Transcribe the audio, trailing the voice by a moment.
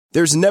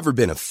There's never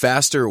been a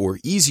faster or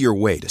easier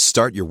way to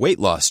start your weight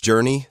loss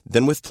journey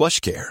than with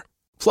PlushCare.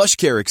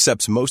 PlushCare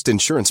accepts most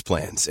insurance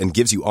plans and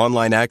gives you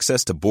online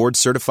access to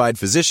board-certified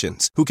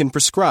physicians who can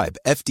prescribe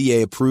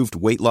FDA-approved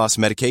weight loss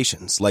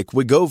medications like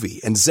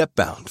Wegovy and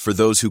Zepbound for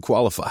those who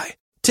qualify.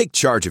 Take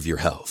charge of your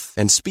health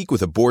and speak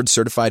with a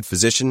board-certified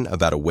physician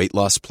about a weight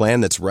loss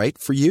plan that's right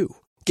for you.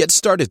 Get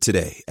started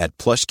today at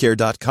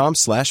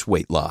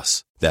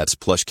plushcare.com/weight-loss. That's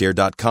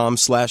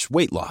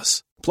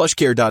plushcare.com/weight-loss.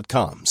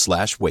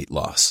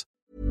 plushcare.com/weight-loss.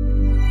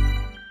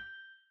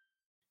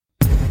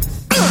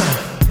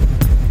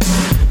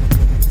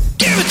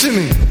 Give it to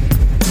me.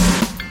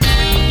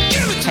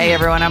 Hey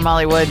everyone, I'm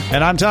Molly Wood.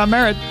 And I'm Tom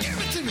Merritt.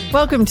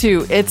 Welcome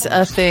to It's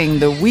a Thing,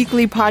 the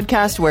weekly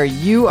podcast where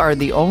you are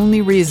the only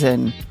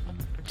reason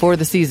for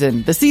the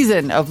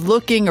season of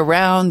looking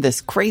around this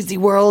crazy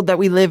world that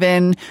we live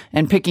in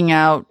and picking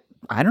out,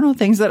 I don't know,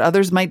 things that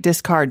others might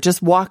discard,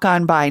 just walk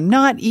on by,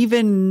 not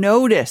even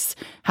notice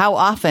how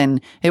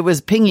often it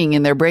was pinging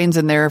in their brains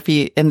and their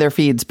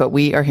feeds, but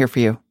we are here for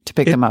you to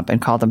pick them up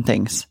and call them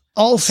things.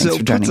 Also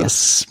puts a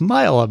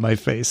smile on my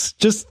face,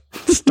 just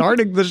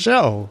starting the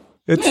show.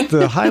 It's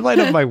the highlight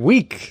of my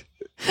week.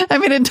 I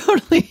mean, it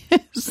totally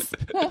is.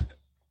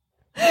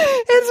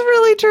 It's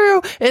really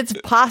true. It's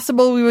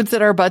possible we would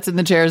sit our butts in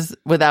the chairs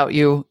without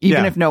you,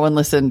 even if no one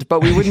listened,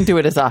 but we wouldn't do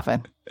it as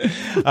often.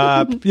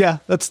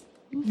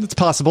 It's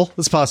possible.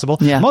 It's possible.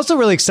 Yeah. I'm also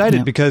really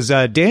excited because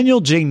Daniel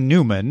J.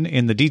 Newman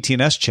in the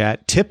DTNS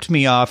chat tipped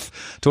me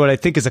off to what I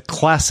think is a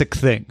classic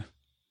thing.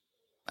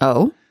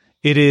 Oh?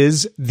 It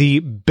is the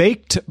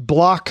baked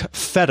block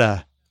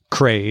feta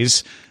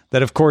craze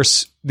that, of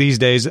course, these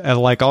days,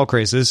 like all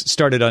crazes,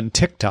 started on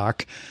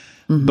TikTok.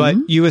 Mm-hmm. But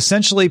you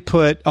essentially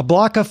put a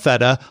block of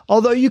feta,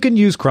 although you can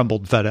use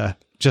crumbled feta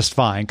just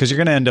fine because you're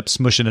going to end up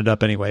smushing it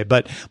up anyway.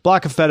 But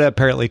block of feta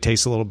apparently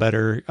tastes a little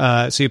better.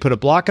 So you put a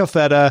block of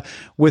feta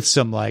with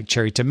some like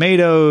cherry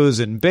tomatoes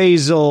and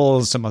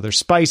basil, some other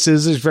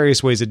spices. There's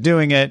various ways of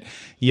doing it.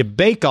 You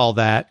bake all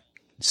that.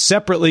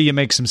 Separately, you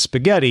make some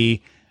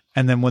spaghetti.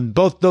 And then when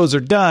both those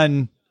are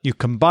done, you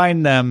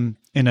combine them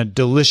in a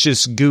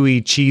delicious, gooey,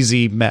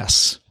 cheesy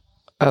mess.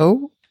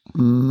 Oh,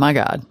 my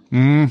God.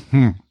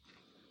 Mm-hmm.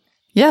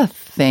 Yeah,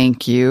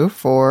 thank you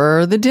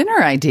for the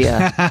dinner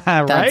idea.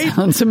 Right? That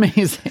sounds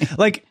amazing.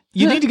 Like,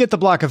 you need to get the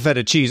block of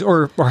feta cheese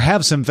or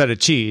have some feta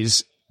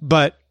cheese.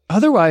 But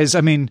otherwise,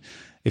 I mean,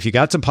 if you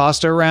got some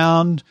pasta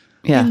around,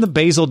 and the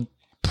basil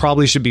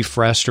probably should be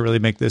fresh to really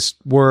make this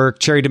work.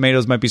 Cherry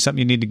tomatoes might be something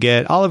you need to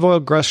get. Olive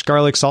oil, crushed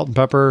garlic, salt and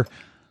pepper.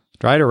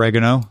 Dried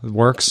oregano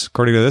works,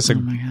 according to this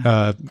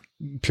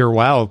Pure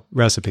Wow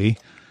recipe.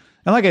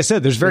 And like I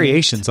said, there's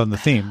variations on the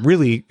theme.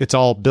 Really, it's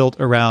all built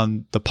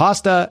around the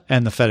pasta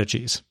and the feta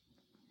cheese.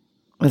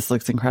 This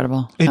looks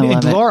incredible.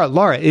 And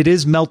Laura, it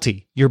is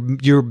melty.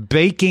 You're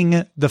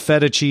baking the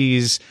feta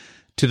cheese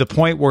to the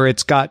point where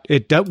it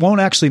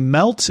won't actually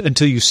melt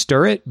until you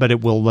stir it, but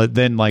it will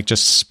then like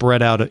just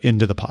spread out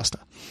into the pasta.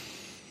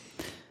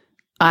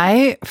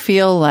 I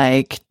feel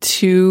like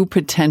two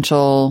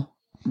potential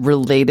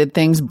related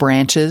things,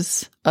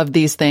 branches of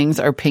these things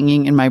are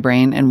pinging in my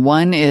brain. And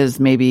one is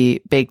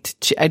maybe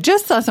baked. I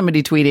just saw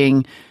somebody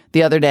tweeting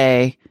the other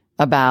day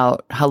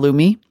about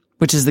halloumi,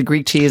 which is the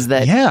Greek cheese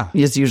that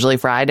is usually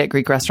fried at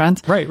Greek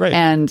restaurants. Right.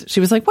 And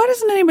she was like, why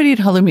doesn't anybody eat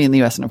halloumi in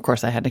the US? And of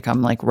course I had to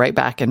come like right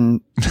back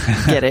and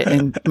get it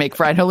and make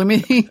fried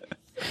halloumi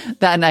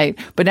that night.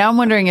 But now I'm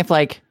wondering if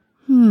like,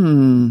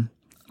 maybe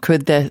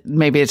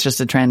it's just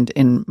a trend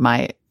in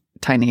my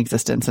tiny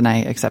existence and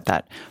I accept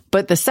that.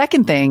 But the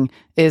second thing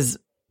is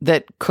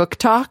that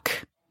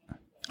TikTok.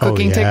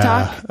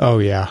 Oh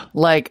yeah.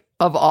 Like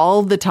of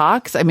all the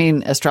talks, I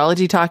mean,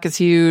 astrology talk is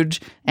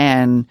huge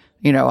and,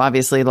 you know,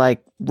 obviously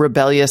like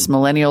rebellious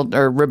millennial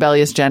or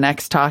rebellious Gen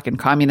X talk and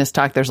communist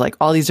talk. There's like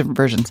all these different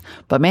versions,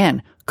 but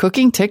man,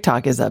 cooking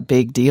TikTok is a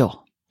big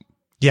deal.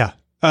 Yeah.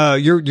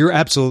 You're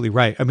absolutely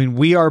right. I mean,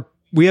 we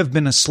have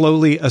been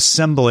slowly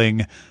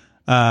assembling,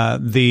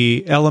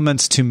 the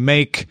elements to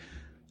make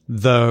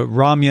the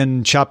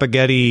Ramyun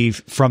Chapaghetti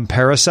from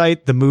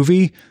Parasite, the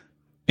movie,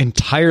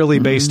 entirely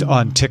based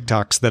on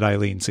TikToks that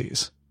Eileen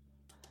sees.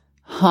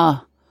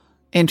 Huh.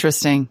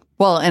 Interesting.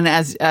 Well, and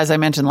as I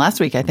mentioned last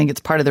week, I think it's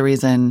part of the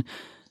reason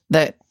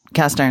that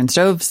cast iron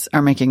stoves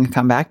are making a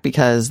comeback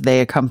because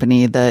they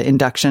accompany the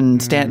induction,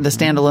 the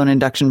standalone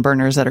induction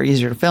burners that are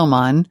easier to film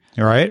on.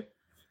 All right.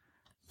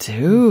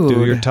 Dude.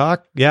 Do your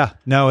talk. Yeah.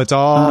 No, it's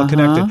all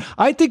connected.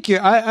 I think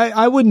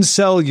I wouldn't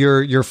sell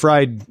your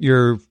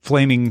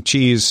flaming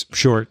cheese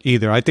short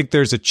either. I think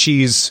there's a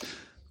cheese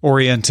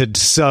oriented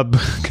sub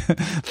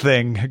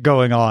thing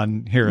going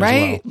on here as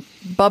well.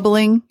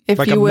 Bubbling, if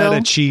like you will. A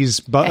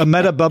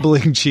meta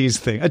bubbling cheese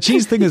thing. A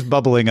cheese thing is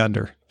bubbling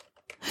under.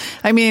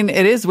 I mean,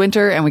 it is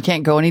winter and we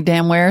can't go any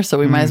damn where, so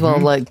we might as well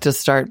like just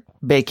start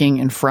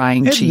baking and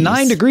frying cheese. It's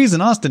 9 degrees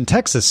in Austin,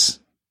 Texas.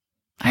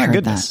 My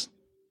goodness.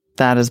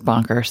 That is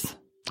bonkers.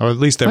 Or at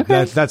least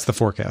that's the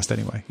forecast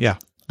anyway. Yeah.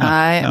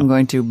 I am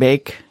going to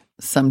bake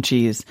some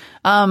cheese.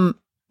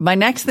 my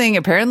next thing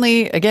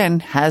apparently, again,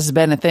 has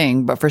been a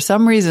thing, but for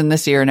some reason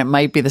this year, and it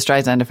might be the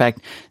Streisand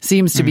effect,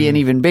 seems to be an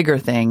even bigger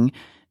thing.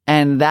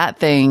 And that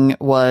thing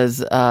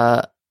was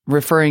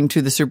referring to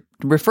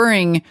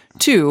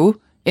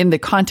in the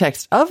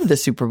context of the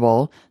Super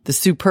Bowl, the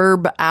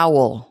superb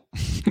owl.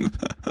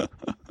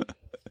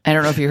 I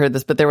don't know if you heard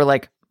this, but there were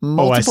like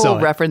multiple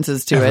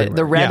references to it.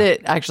 The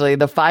Reddit, actually,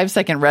 the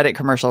 5-second Reddit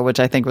commercial, which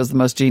I think was the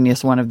most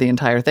genius one of the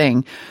entire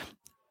thing,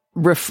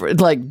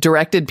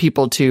 directed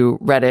people to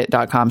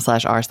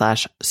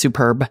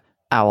reddit.com/r/superb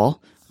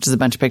owl, which is a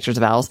bunch of pictures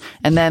of owls.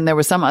 And then there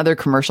was some other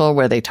commercial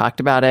where they talked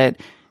about it.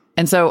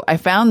 And so I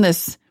found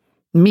this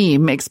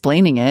meme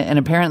explaining it, and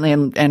apparently,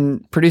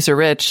 and producer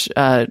Rich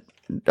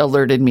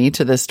alerted me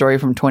to this story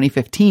from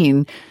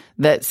 2015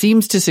 that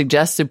seems to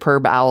suggest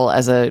superb owl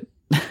as a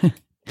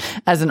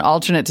as an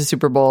alternate to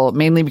Super Bowl,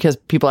 mainly because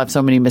people have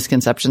so many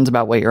misconceptions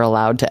about what you're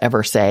allowed to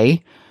ever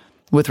say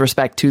with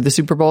respect to the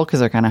Super Bowl, because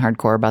they're kind of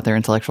hardcore about their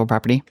intellectual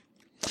property.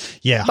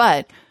 Yeah.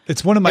 But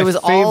it's one of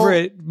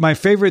my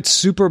favorite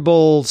Super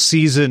Bowl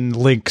season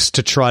links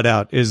to trot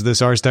out is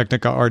this Ars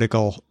Technica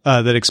article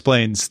that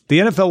explains the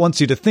NFL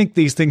wants you to think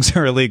these things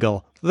are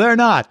illegal. They're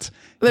not.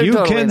 You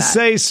totally can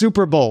say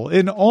Super Bowl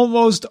in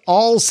almost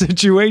all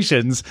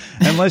situations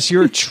unless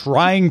you're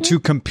trying to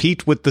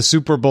compete with the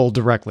Super Bowl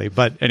directly.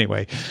 But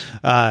anyway,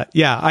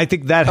 I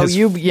think that has...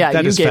 you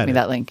gave me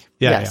that link.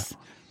 Yes.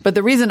 But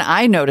the reason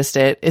I noticed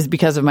it is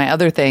because of my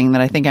other thing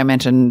that I think I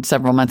mentioned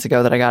several months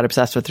ago that I got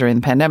obsessed with during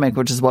the pandemic,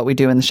 which is What We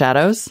Do in the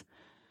Shadows.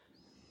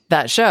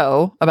 That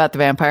show about the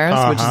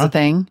vampires, which is a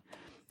thing.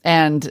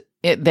 And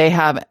they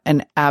have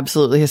an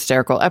absolutely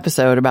hysterical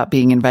episode about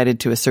being invited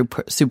to a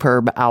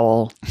superb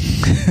owl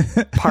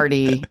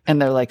party.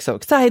 And they're like so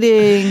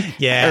excited.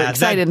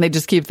 And they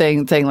just keep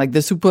saying like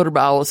the superb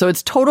owl. So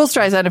it's total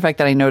Streisand effect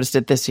that I noticed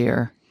it this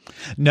year.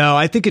 No,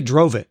 I think it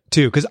drove it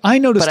too, because I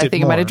noticed it more. But I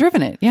think it might have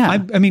driven it, yeah.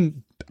 I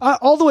mean,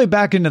 all the way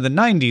back into the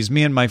 90s,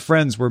 me and my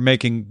friends were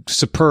making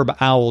superb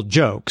owl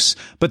jokes,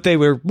 but they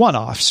were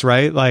one-offs,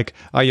 right? Like,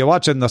 are you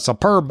watching the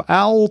superb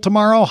owl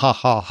tomorrow? Ha,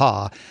 ha,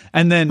 ha.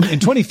 And then in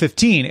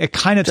 2015, it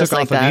kind of took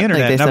off on the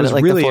internet, and I was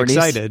really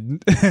excited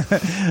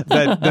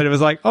that it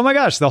was like, oh my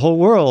gosh, the whole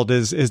world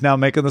is now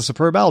making the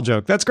superb owl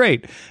joke. That's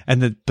great.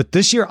 But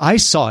this year I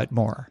saw it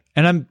more,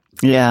 and I'm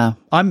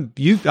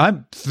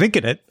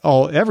thinking it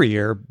every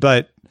year,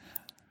 but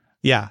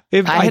yeah.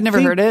 I had never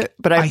heard it,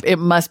 but it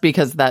must be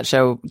because that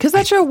show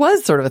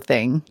was sort of a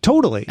thing.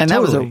 Totally. And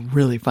that was a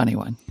really funny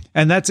one.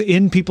 And that's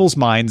in people's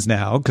minds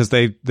now because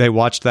they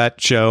watched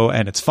that show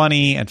and it's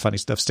funny and funny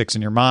stuff sticks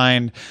in your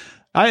mind.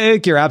 I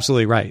think you're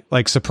absolutely right.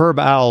 Like superb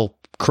owl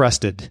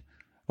crested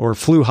or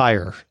flew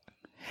higher.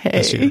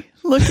 Hey,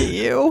 look at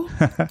you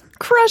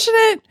crushing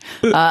it.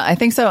 I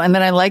think so. And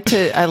then I like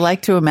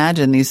to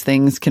imagine these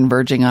things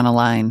converging on a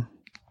line.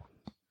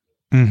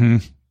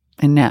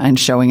 Mm-hmm. And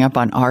showing up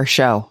on our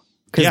show.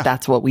 Because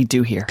that's what we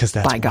do here. Because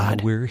that's by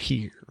God. Why we're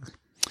here.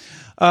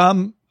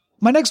 My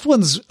next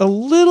one's a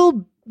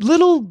little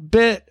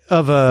bit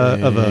of a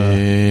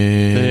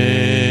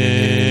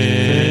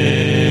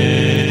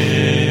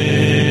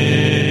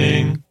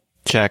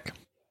check.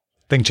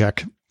 Thing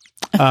check.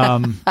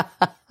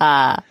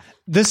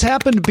 This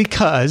happened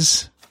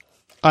because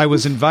I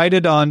was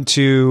invited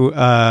onto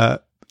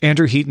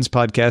Andrew Heaton's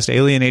podcast,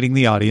 Alienating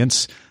the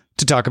Audience,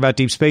 to talk about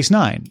Deep Space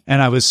Nine.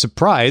 And I was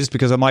surprised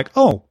because I'm like,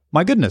 oh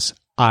my goodness,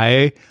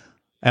 I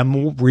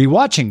am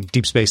rewatching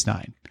Deep Space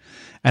Nine.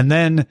 And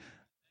then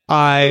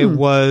I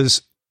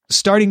was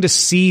starting to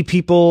see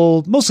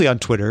people, mostly on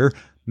Twitter,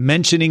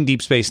 mentioning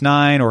Deep Space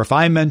Nine, or if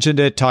I mentioned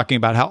it, talking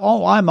about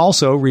how, I'm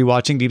also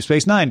rewatching Deep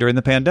Space Nine during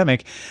the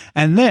pandemic.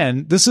 And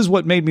then this is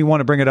what made me want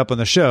to bring it up on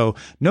the show.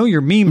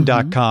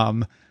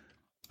 KnowYourMeme.com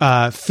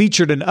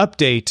featured an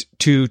update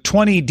to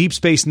 20 Deep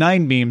Space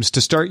Nine memes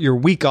to start your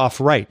week off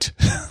right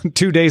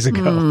 2 days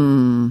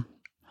ago.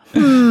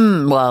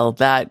 Well,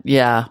 that,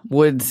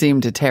 would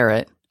seem to tear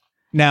it.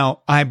 Now,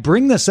 I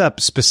bring this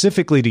up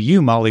specifically to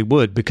you, Molly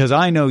Wood, because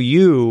I know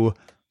you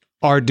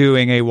are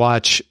doing a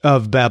watch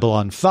of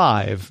Babylon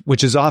 5,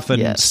 which is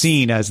often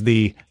seen as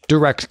the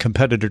direct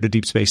competitor to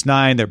Deep Space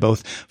Nine. They're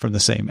both from the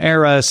same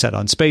era, set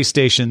on space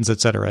stations, et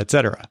cetera, et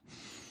cetera.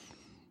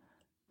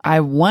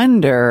 I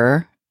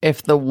wonder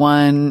if the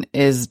one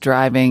is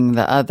driving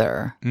the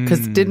other.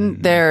 Because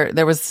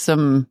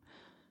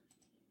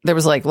there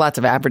was like lots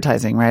of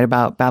advertising, right,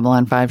 about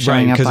Babylon 5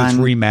 showing up on because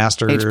it's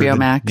remastered. HBO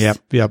Max. Yep.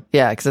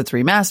 Yeah, because it's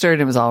remastered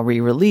and it was all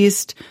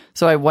re-released.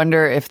 So I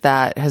wonder if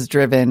that has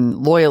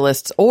driven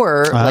loyalists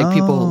or like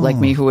people like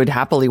me who would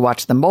happily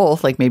watch them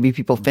both. Like maybe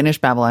people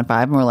finished Babylon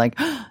 5 and were like,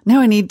 oh, now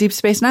I need Deep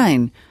Space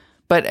Nine.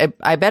 But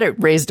I bet it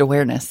raised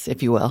awareness,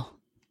 if you will.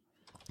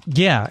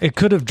 Yeah, it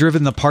could have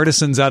driven the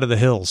partisans out of the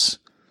hills,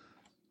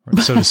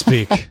 so to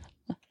speak.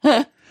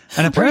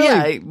 And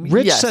apparently,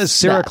 Rich says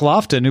Sarah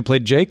Clofton, who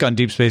played Jake on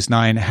Deep Space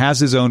Nine, has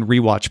his own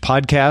rewatch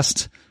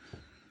podcast.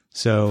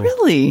 So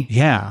really?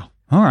 Yeah.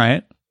 All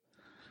right.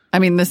 I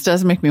mean, this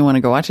does make me want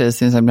to go watch it as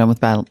soon as I'm done with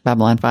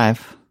Babylon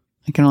 5.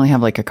 I can only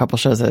have like a couple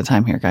shows at a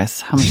time here,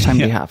 guys. How much time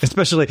do you have?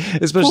 Especially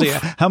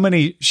how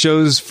many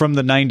shows from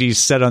the 90s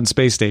set on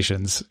space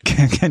stations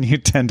can you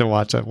tend to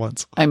watch at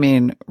once? I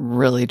mean,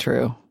 really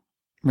true.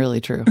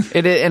 Really true.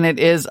 It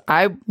is.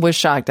 I was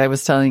shocked. I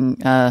was telling,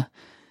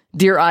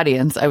 dear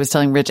audience, I was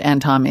telling Rich and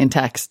Tom in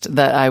text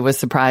that I was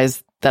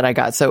surprised that I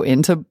got so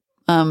into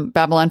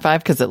Babylon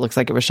 5 because it looks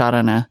like it was shot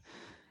on a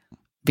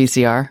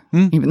VCR,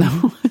 even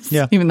though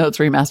it's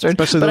remastered.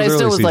 Especially but I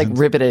still was like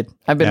riveted.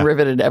 I've been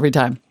riveted every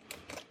time.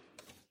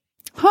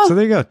 Huh. So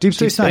there you go. Deep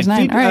Space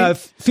Nine.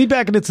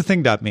 Feedback at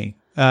it'sathing.me.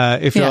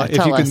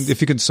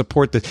 If you can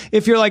support this.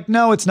 If you're like,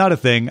 no, it's not a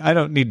thing, I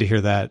don't need to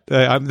hear that.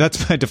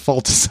 That's my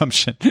default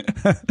assumption.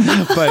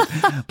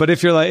 but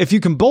if you're like, if you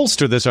can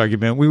bolster this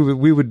argument,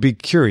 we would be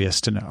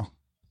curious to know.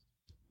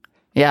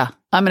 Yeah,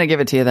 I'm going to give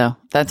it to you though.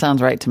 That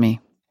sounds right to me.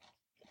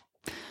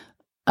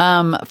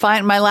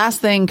 Fine. My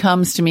last thing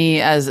comes to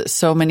me as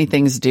so many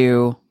things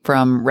do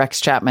from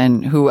Rex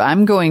Chapman, who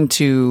I'm going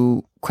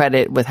to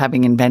credit with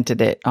having invented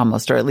it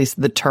almost, or at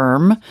least the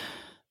term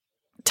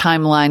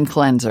timeline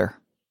cleanser.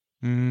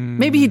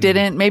 Maybe he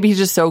didn't. Maybe he's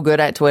just so good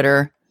at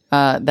Twitter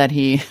that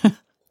he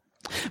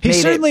he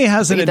certainly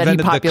hasn't invented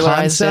the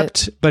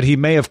concept, but he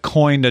may have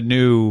coined a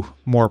new,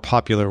 more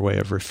popular way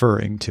of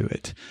referring to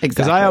it. Exactly.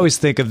 Because I always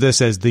think of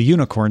this as the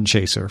unicorn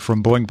chaser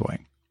from Boing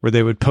Boing, where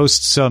they would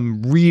post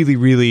some really,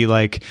 really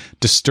like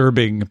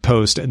disturbing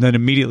post and then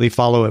immediately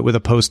follow it with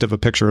a post of a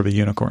picture of a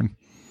unicorn.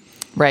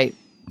 Right.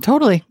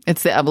 Totally.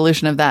 It's the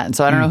evolution of that. And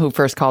so I don't know who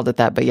first called it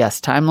that, but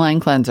yes, timeline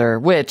cleanser,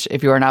 which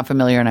if you are not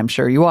familiar, and I'm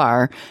sure you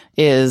are,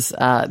 is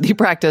the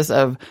practice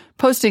of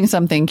posting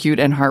something cute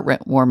and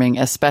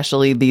heartwarming,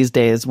 especially these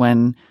days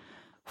when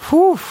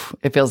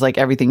it feels like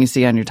everything you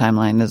see on your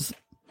timeline is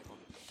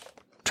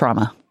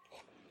trauma.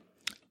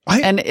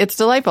 And it's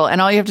delightful. And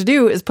all you have to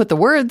do is put the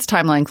words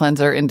timeline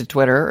cleanser into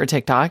Twitter or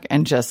TikTok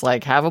and just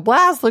like have a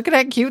blast looking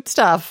at cute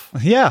stuff.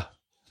 Yeah.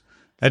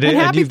 And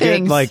you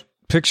get like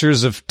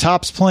pictures of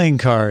Topps playing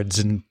cards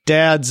and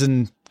dads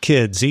and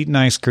kids eating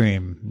ice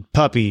cream,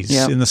 puppies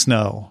in the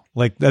snow.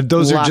 Like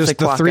those are just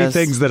the three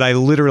things that I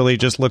literally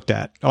just looked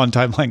at on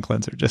Timeline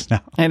Cleanser just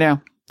now. I know.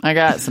 I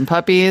got some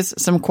puppies,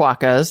 some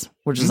quokkas,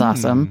 which is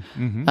awesome.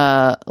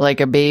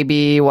 Like a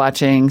baby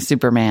watching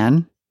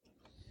Superman.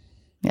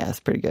 Yeah,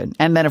 it's pretty good.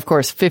 And then, of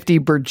course, 50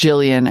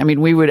 bajillion. I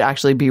mean, we would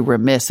actually be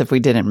remiss if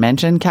we didn't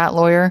mention Cat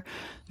Lawyer.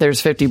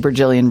 There's 50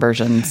 bajillion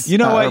versions. You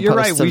know what? You're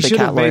right. We should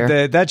have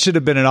made that should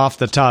have been an off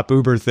the top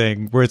Uber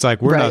thing where it's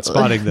like, we're not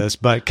spotting this,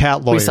 but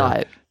Cat Lawyer. We saw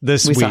it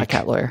this week. We saw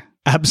Cat Lawyer.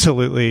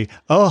 Absolutely.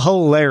 A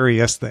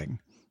hilarious thing.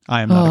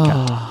 I am not a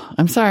cat.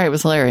 I'm sorry. It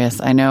was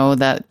hilarious. I know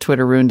that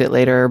Twitter ruined it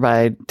later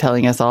by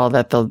telling us all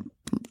that the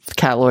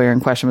Cat Lawyer in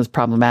question was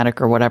problematic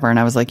or whatever. And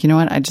I was like, you know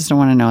what? I just don't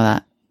want to know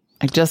that.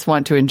 I just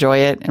want to enjoy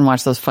it and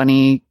watch those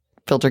funny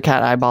filter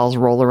cat eyeballs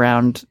roll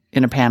around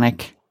in a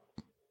panic.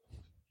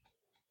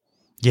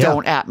 Yeah.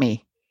 Don't at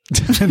me.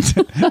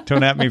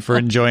 Don't at me for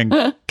enjoying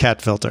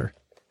cat filter.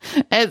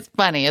 It's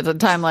funny. It's a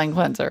timeline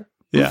cleanser.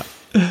 Yeah,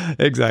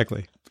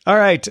 exactly. All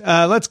right.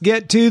 Let's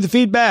get to the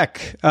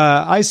feedback.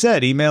 I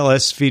said email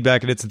us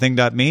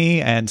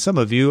feedback@it'sathing.me, and some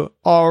of you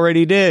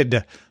already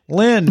did.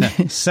 Lynn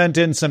sent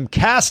in some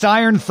cast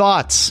iron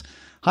thoughts.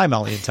 Hi,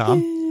 Molly and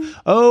Tom.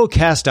 Oh,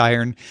 cast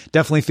iron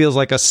definitely feels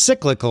like a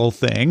cyclical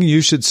thing.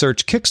 You should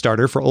search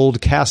Kickstarter for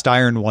old cast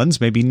iron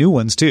ones, maybe new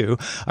ones too.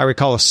 I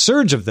recall a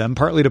surge of them,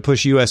 partly to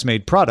push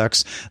US-made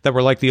products that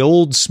were like the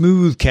old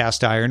smooth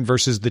cast iron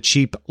versus the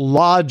cheap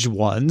Lodge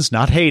ones.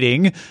 Not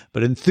hating,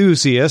 but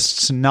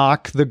enthusiasts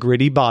knock the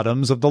gritty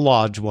bottoms of the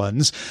Lodge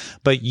ones.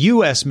 But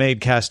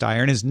US-made cast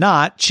iron is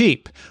not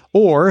cheap.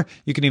 Or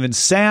you can even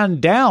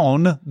sand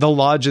down the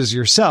Lodges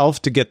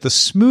yourself to get the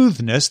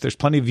smoothness. There's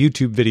plenty of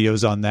YouTube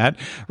videos on that.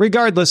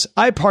 Regardless,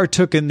 I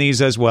partook in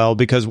these as well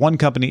because one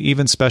company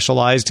even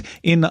specialized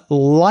in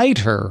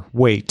lighter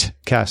weight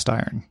cast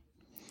iron.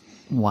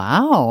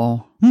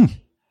 Wow.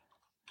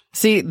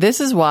 See,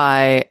 this is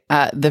why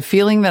the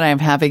feeling that I'm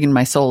having in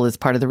my soul is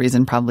part of the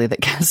reason probably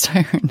that cast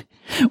iron,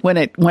 when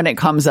it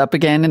comes up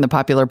again in the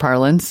popular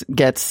parlance,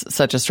 gets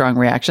such a strong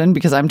reaction,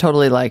 because I'm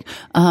totally like,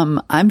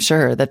 I'm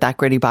sure that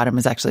gritty bottom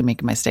is actually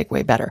making my steak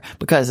way better,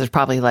 because there's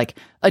probably like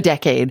a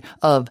decade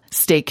of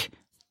steak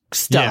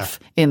stuff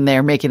in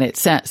there making it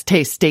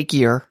taste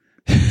steakier.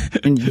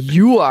 And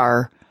you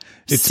are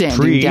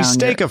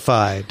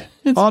pre-steakified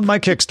on my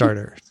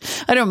Kickstarter.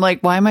 I'm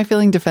like, why am I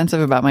feeling defensive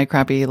about my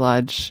crappy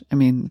Lodge? I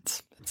mean,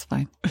 it's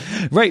fine.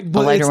 Right.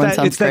 Well,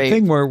 it's that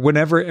thing where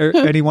whenever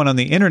anyone on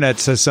the internet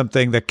says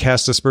something that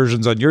casts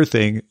aspersions on your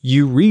thing,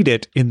 you read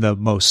it in the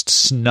most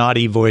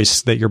snotty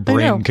voice that your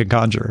brain can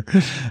conjure.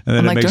 And then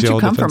I'm like, don't you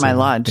come for my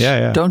Lodge?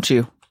 Yeah. Don't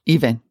you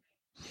even?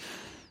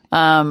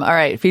 All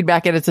right.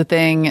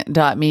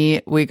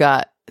 Feedback@it'sathing.me. We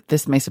got,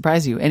 this may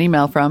surprise you, an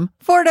email from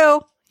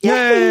Fordo.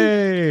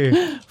 Yay!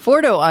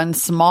 Fordo on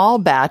small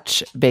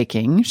batch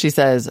baking. She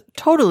says,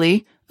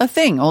 totally a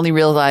thing. Only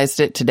realized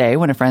it today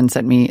when a friend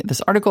sent me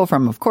this article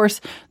from, of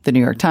course, the New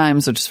York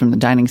Times, which is from the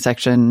dining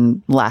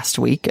section last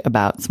week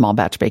about small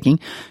batch baking.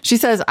 She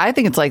says, I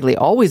think it's likely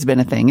always been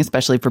a thing,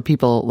 especially for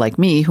people like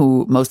me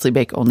who mostly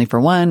bake only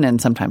for one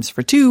and sometimes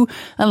for two,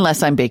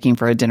 unless I'm baking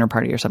for a dinner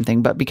party or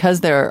something. But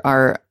because there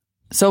are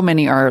so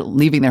many are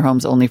leaving their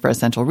homes only for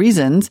essential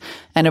reasons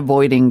and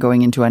avoiding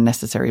going into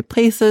unnecessary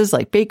places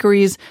like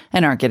bakeries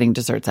and aren't getting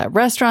desserts at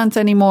restaurants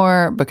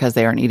anymore because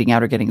they aren't eating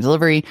out or getting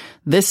delivery.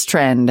 This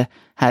trend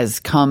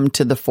has come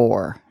to the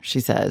fore,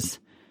 she says.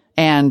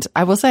 And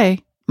I will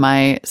say,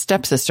 my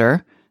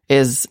stepsister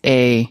is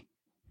a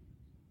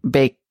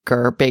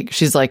baker.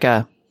 She's like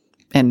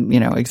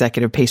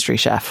executive pastry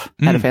chef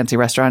at a fancy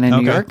restaurant in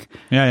New York.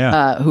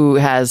 Who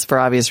has, for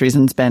obvious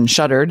reasons, been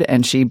shuttered.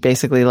 And she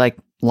basically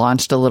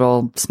launched a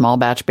little small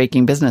batch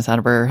baking business out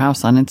of her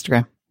house on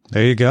Instagram.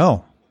 There you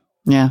go.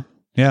 Yeah.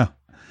 Yeah.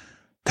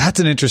 That's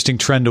an interesting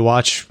trend to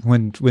watch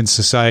when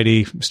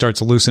society starts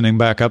loosening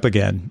back up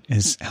again,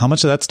 is how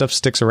much of that stuff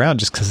sticks around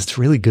just because it's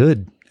really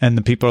good. And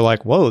the people are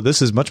like, whoa,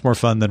 this is much more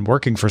fun than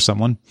working for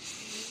someone.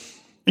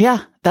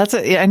 Yeah, that's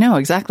it. Yeah, I know,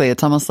 exactly.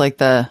 It's almost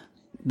like a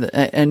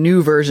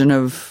new version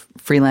of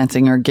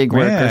freelancing or gig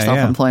work or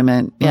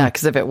self-employment. Yeah,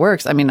 because if it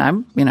works, I mean,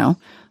 I'm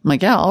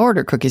like, yeah, I'll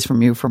order cookies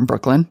from you from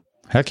Brooklyn.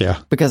 Heck yeah.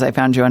 Because I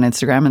found you on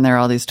Instagram and there are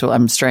all these tools.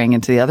 I'm straying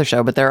into the other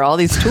show, but there are all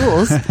these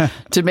tools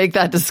to make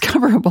that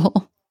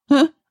discoverable.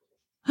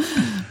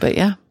 But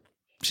yeah,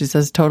 she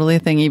says totally a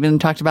thing. Even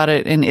talked about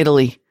it in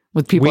Italy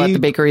with people at the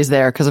bakeries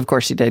there. Because of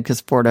course she did,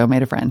 because Fordo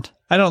made a friend.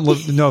 I don't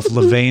know if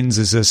Levain's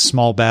is as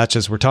small batch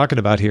as we're talking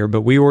about here,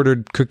 but we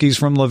ordered cookies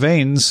from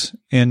Levain's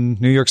in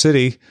New York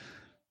City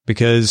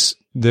because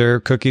their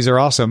cookies are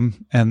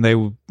awesome. And they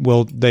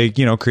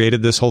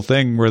created this whole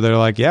thing where they're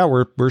like, yeah,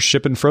 we're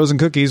shipping frozen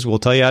cookies. We'll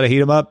tell you how to heat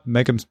them up,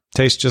 make them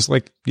taste just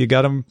like you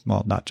got them.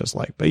 Well, not just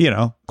like, but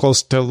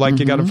close to like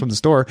you got them from the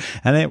store.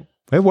 And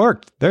it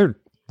worked. They're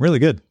really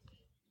good.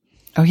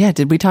 Oh yeah.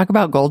 Did we talk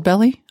about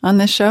Goldbelly on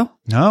this show?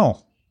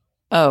 No.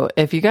 Oh,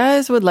 if you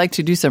guys would like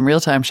to do some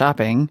real-time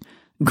shopping,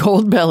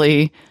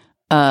 Goldbelly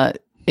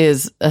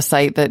is a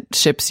site that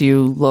ships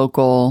you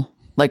local,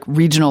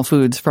 regional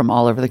foods from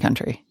all over the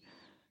country.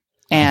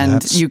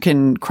 And you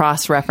can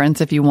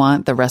cross-reference, if you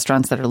want, the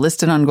restaurants that are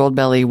listed on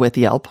Goldbelly with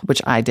Yelp,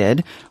 which I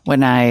did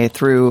when I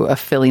threw a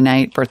Philly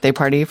night birthday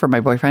party for my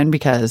boyfriend,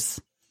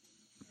 because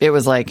it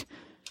was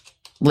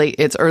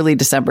it's early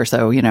December.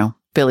 So,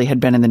 Philly had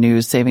been in the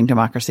news, saving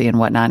democracy and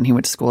whatnot, and he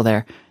went to school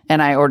there.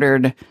 And I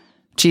ordered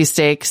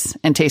cheesesteaks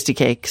and tasty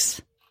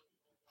cakes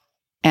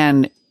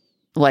and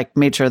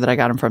made sure that I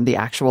got them from the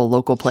actual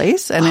local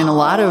place. And in a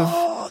lot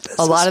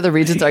of the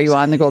regions, are you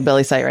on the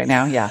Goldbelly site right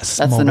now? Yeah. That's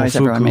the noise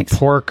everyone makes.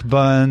 Pork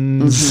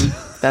buns.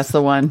 Mm-hmm. That's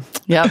the one.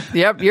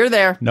 Yep. You're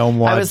there. No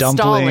more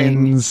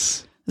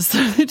dumplings. So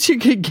that you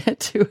could get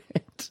to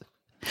it.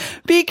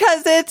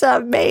 Because it's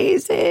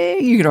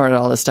amazing. You can order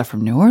all this stuff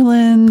from New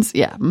Orleans.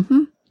 Yeah.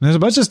 Mm-hmm. There's a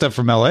bunch of stuff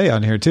from LA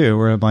on here too,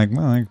 where I'm like,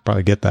 well, I could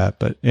probably get that,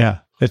 but yeah.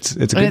 It's a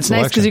good and it's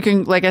selection. Nice because you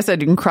can, like I said,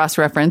 you can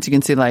cross-reference. You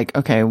can see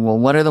okay, well,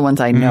 what are the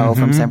ones I know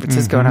from San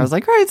Francisco? And I was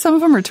like, all right, some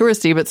of them are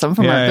touristy, but some of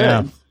them are good.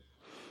 Yeah.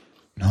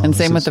 No, and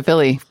same with the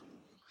Philly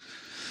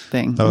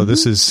thing. Oh,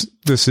 this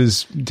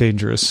is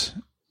dangerous.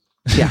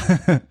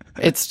 Yeah.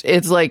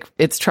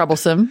 it's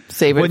troublesome.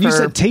 Save it when you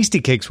said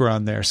tasty cakes were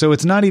on there. So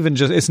it's not even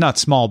it's not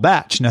small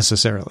batch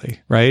necessarily,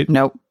 right?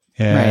 Nope.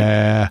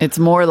 Yeah. Right. It's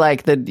more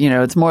like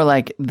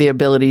the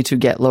ability to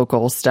get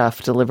local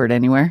stuff delivered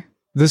anywhere.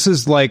 This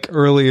is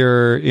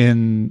earlier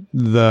in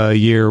the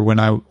year when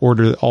I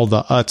ordered all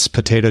the Utz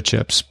potato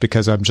chips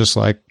because I'm just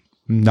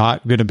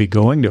not going to be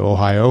going to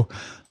Ohio.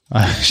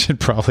 I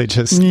should probably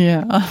just,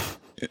 get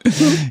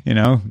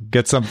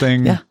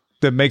something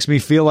that makes me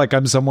feel like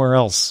I'm somewhere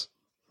else.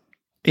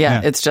 Yeah,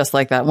 it's just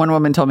like that. One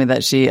woman told me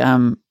that she,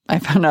 I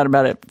found out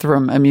about it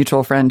from a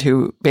mutual friend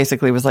who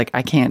basically was like,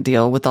 I can't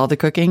deal with all the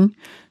cooking.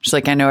 She's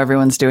like, I know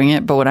everyone's doing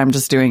it, but what I'm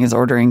just doing is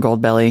ordering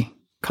Goldbelly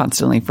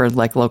constantly for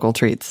local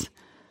treats.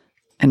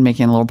 And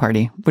making a little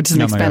party, which is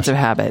an expensive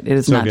habit. It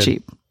is not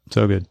cheap.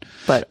 So good.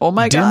 But oh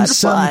my God, Dim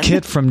Sum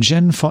Kit from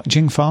Jing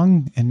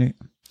Fong.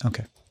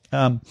 Okay.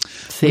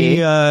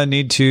 We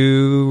need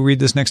to read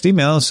this next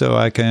email so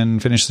I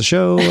can finish the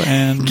show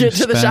and get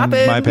to the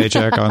shopping. My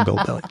paycheck on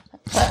Goldbelly.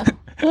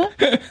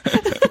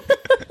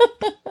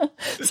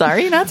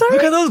 Sorry, not sorry.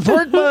 Look at those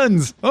pork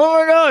buns. Oh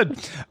my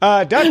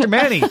God. Dr.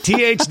 Manny,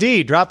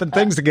 THD, dropping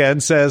things again,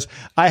 says,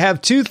 I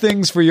have two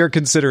things for your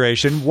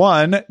consideration.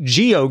 One,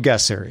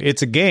 GeoGuessr.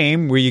 It's a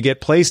game where you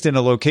get placed in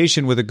a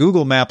location with a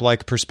Google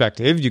Map-like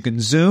perspective. You can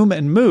zoom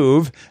and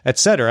move,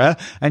 etc.,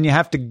 and you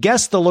have to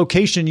guess the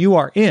location you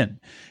are in.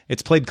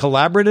 It's played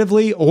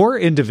collaboratively or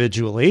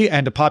individually,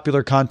 and a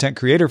popular content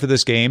creator for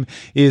this game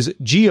is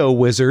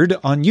GeoWizard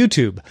on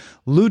YouTube.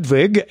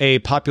 Ludwig, a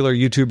popular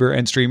YouTuber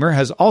and streamer,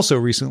 has also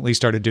recently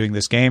started doing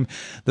this game.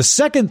 The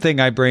second thing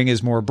I bring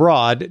is more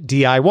broad,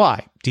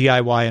 DIY.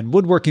 DIY and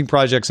woodworking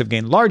projects have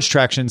gained large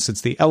traction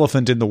since the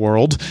elephant in the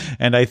world,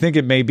 and I think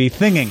it may be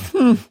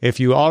thinging.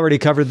 If you already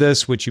covered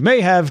this, which you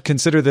may have,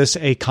 consider this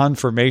a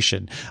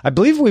confirmation. I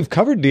believe we've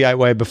covered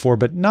DIY before,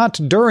 but not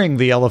during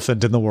the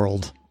elephant in the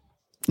world.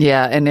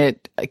 Yeah, and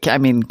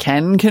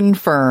can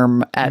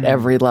confirm at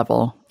every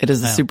level. It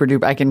is a super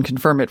duper. I can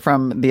confirm it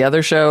from the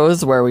other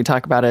shows where we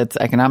talk about its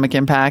economic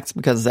impacts,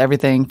 because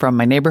everything from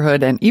my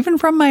neighborhood and even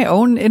from my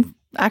own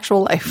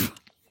actual life.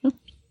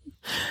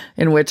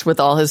 In which, with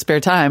all his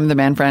spare time, the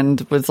man friend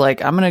was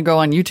like, I'm going to go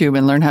on YouTube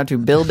and learn how to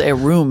build a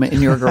room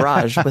in your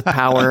garage with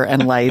power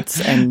and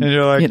lights and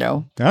you're like,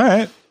 all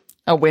right,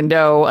 a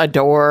window, a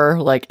door,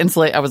 like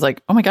insulate. I was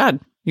like, oh my God,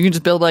 you can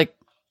just build like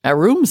a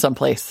room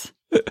someplace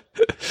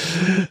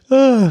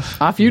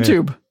off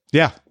YouTube.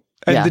 Yeah.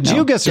 And the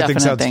GeoGuessr thing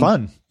sounds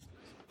fun.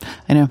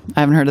 I know.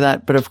 I haven't heard of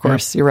that, but of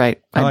course, you're right.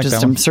 I like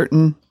just am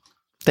certain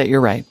that you're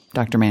right,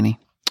 Dr. Manny.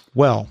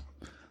 Well,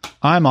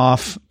 I'm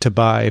off to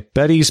buy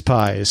Betty's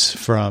Pies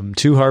from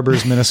Two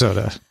Harbors,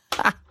 Minnesota.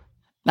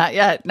 Not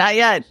yet. Not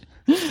yet.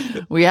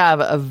 We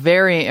have a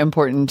very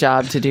important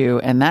job to do,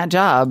 and that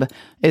job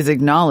is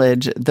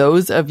acknowledge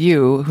those of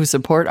you who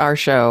support our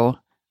show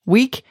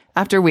week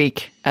after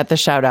week at the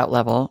shout out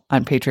level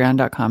on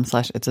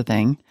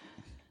patreon.com/itsAthing.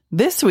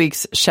 This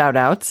week's shout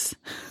outs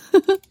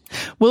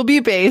will be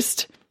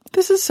based,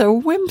 this is so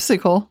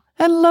whimsical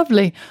and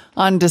lovely,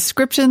 on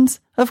descriptions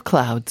of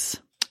clouds.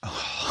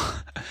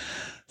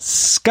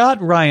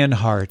 Scott Ryan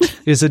Hart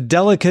is a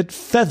delicate,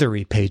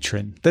 feathery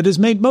patron that is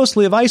made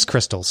mostly of ice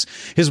crystals.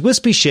 His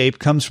wispy shape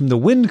comes from the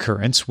wind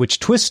currents, which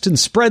twist and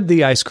spread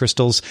the ice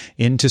crystals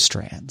into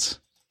strands.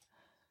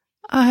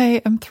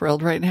 I am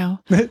thrilled right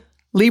now.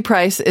 Lee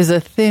Price is a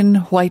thin,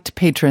 white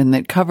patron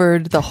that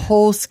covered the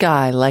whole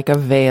sky like a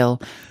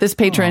veil. This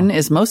patron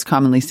is most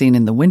commonly seen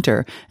in the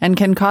winter and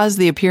can cause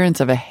the appearance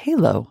of a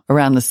halo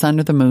around the sun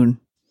or the moon.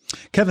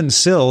 Kevin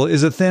Sill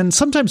is a thin,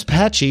 sometimes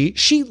patchy,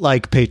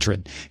 sheet-like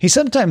patron. He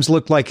sometimes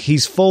looks like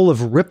he's full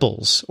of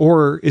ripples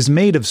or is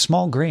made of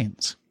small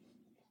grains.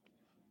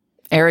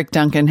 Eric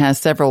Duncan has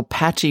several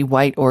patchy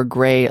white or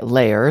gray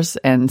layers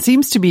and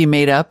seems to be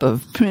made up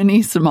of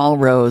many small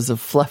rows of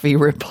fluffy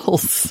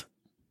ripples.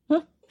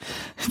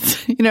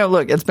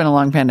 Look, it's been a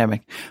long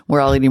pandemic.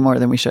 We're all eating more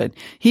than we should.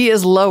 He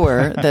is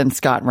lower than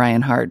Scott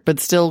Ryan Hart, but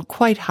still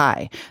quite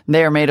high.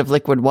 They are made of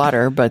liquid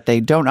water, but they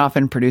don't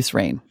often produce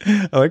rain.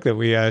 I like that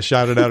we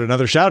shouted out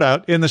another shout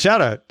out in the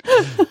shout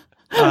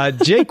out.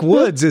 Jake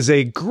Woods is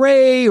a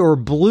gray or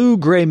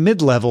blue-gray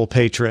mid-level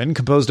patron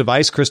composed of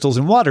ice crystals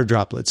and water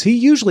droplets. He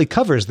usually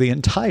covers the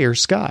entire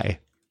sky.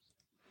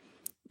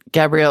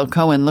 Gabrielle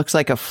Cohen looks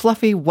like a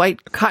fluffy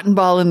white cotton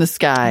ball in the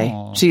sky.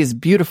 Aww. She is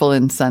beautiful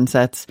in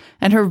sunsets,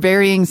 and her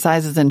varying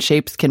sizes and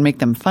shapes can make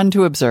them fun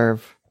to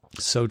observe.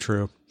 So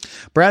true.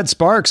 Brad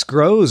Sparks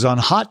grows on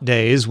hot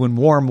days when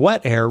warm,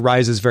 wet air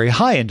rises very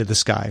high into the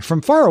sky.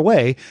 From far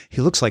away, he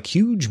looks like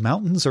huge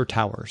mountains or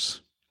towers.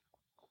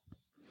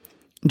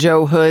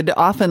 Joe Hood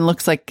often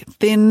looks like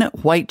thin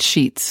white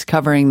sheets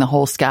covering the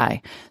whole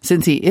sky.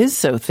 Since he is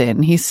so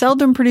thin, he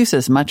seldom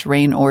produces much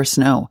rain or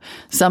snow.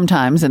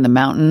 Sometimes in the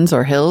mountains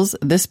or hills,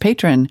 this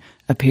patron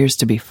appears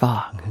to be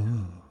fog.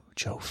 Ooh,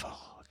 Joe Fog.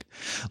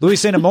 Louis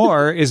St.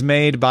 Amour is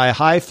made by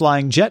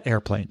high-flying jet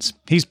airplanes.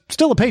 He's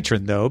still a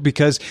patron, though,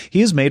 because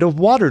he is made of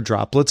water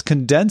droplets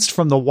condensed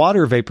from the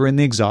water vapor in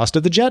the exhaust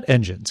of the jet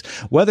engines.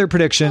 Weather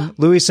prediction,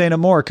 Louis St.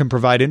 Amour can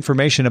provide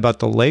information about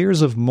the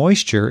layers of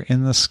moisture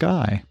in the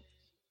sky.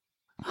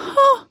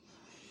 Huh.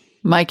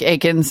 Mike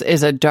Akins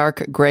is a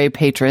dark gray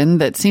patron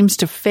that seems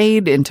to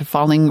fade into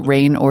falling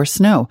rain or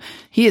snow.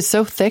 He is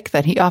so thick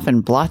that he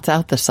often blots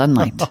out the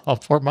sunlight. Oh,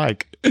 poor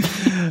Mike.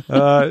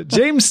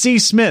 James C.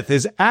 Smith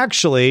is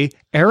actually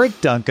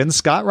Eric Duncan,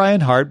 Scott Ryan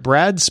Hart,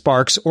 Brad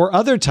Sparks, or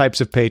other types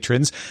of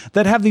patrons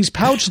that have these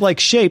pouch-like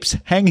shapes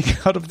hanging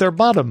out of their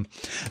bottom.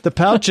 The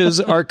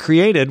pouches are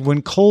created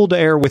when cold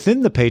air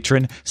within the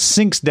patron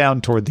sinks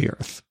down toward the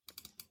earth.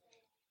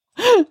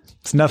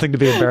 It's nothing to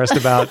be embarrassed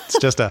about. It's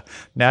just a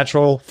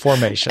natural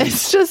formation.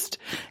 It's just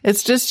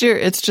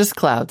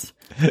clouds.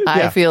 Yeah.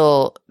 I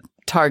feel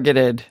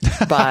targeted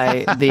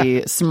by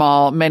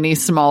the many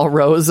small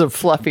rows of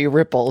fluffy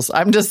ripples.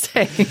 I'm just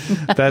saying.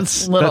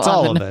 That's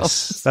all of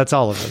us. That's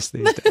all of us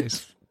these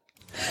days.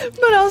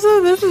 But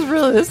also,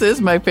 this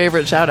is my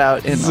favorite shout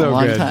out in a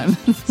long time.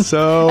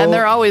 And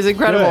they're always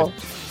incredible.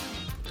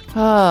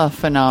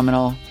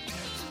 Phenomenal.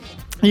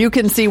 You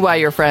can see why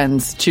your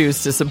friends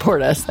choose to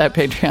support us at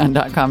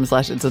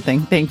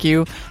patreon.com/itsAthing. Thank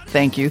you.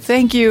 Thank you.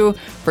 Thank you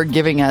for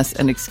giving us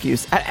an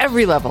excuse at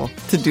every level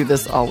to do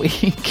this all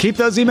week. Keep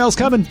those emails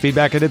coming.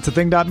 Feedback at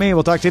itsathing.me.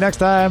 We'll talk to you next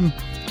time.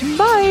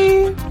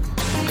 Bye.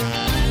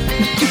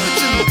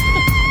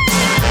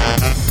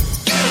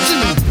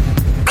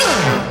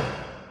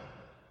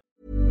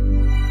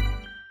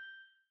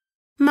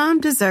 Mom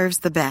deserves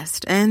the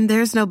best, and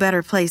there's no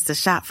better place to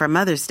shop for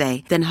Mother's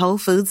Day than Whole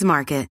Foods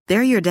Market.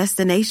 They're your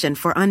destination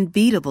for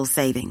unbeatable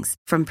savings,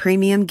 from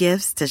premium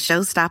gifts to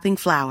show-stopping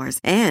flowers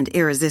and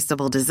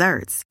irresistible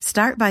desserts.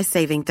 Start by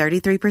saving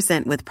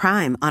 33% with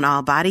Prime on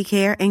all body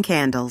care and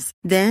candles.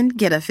 Then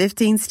get a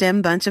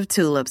 15-stem bunch of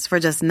tulips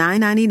for just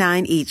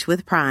 $9.99 each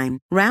with Prime.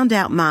 Round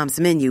out Mom's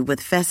menu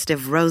with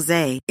festive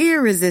rosé,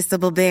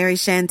 irresistible berry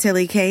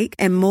chantilly cake,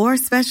 and more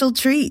special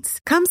treats.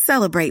 Come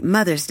celebrate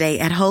Mother's Day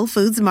at Whole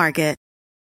Foods Market.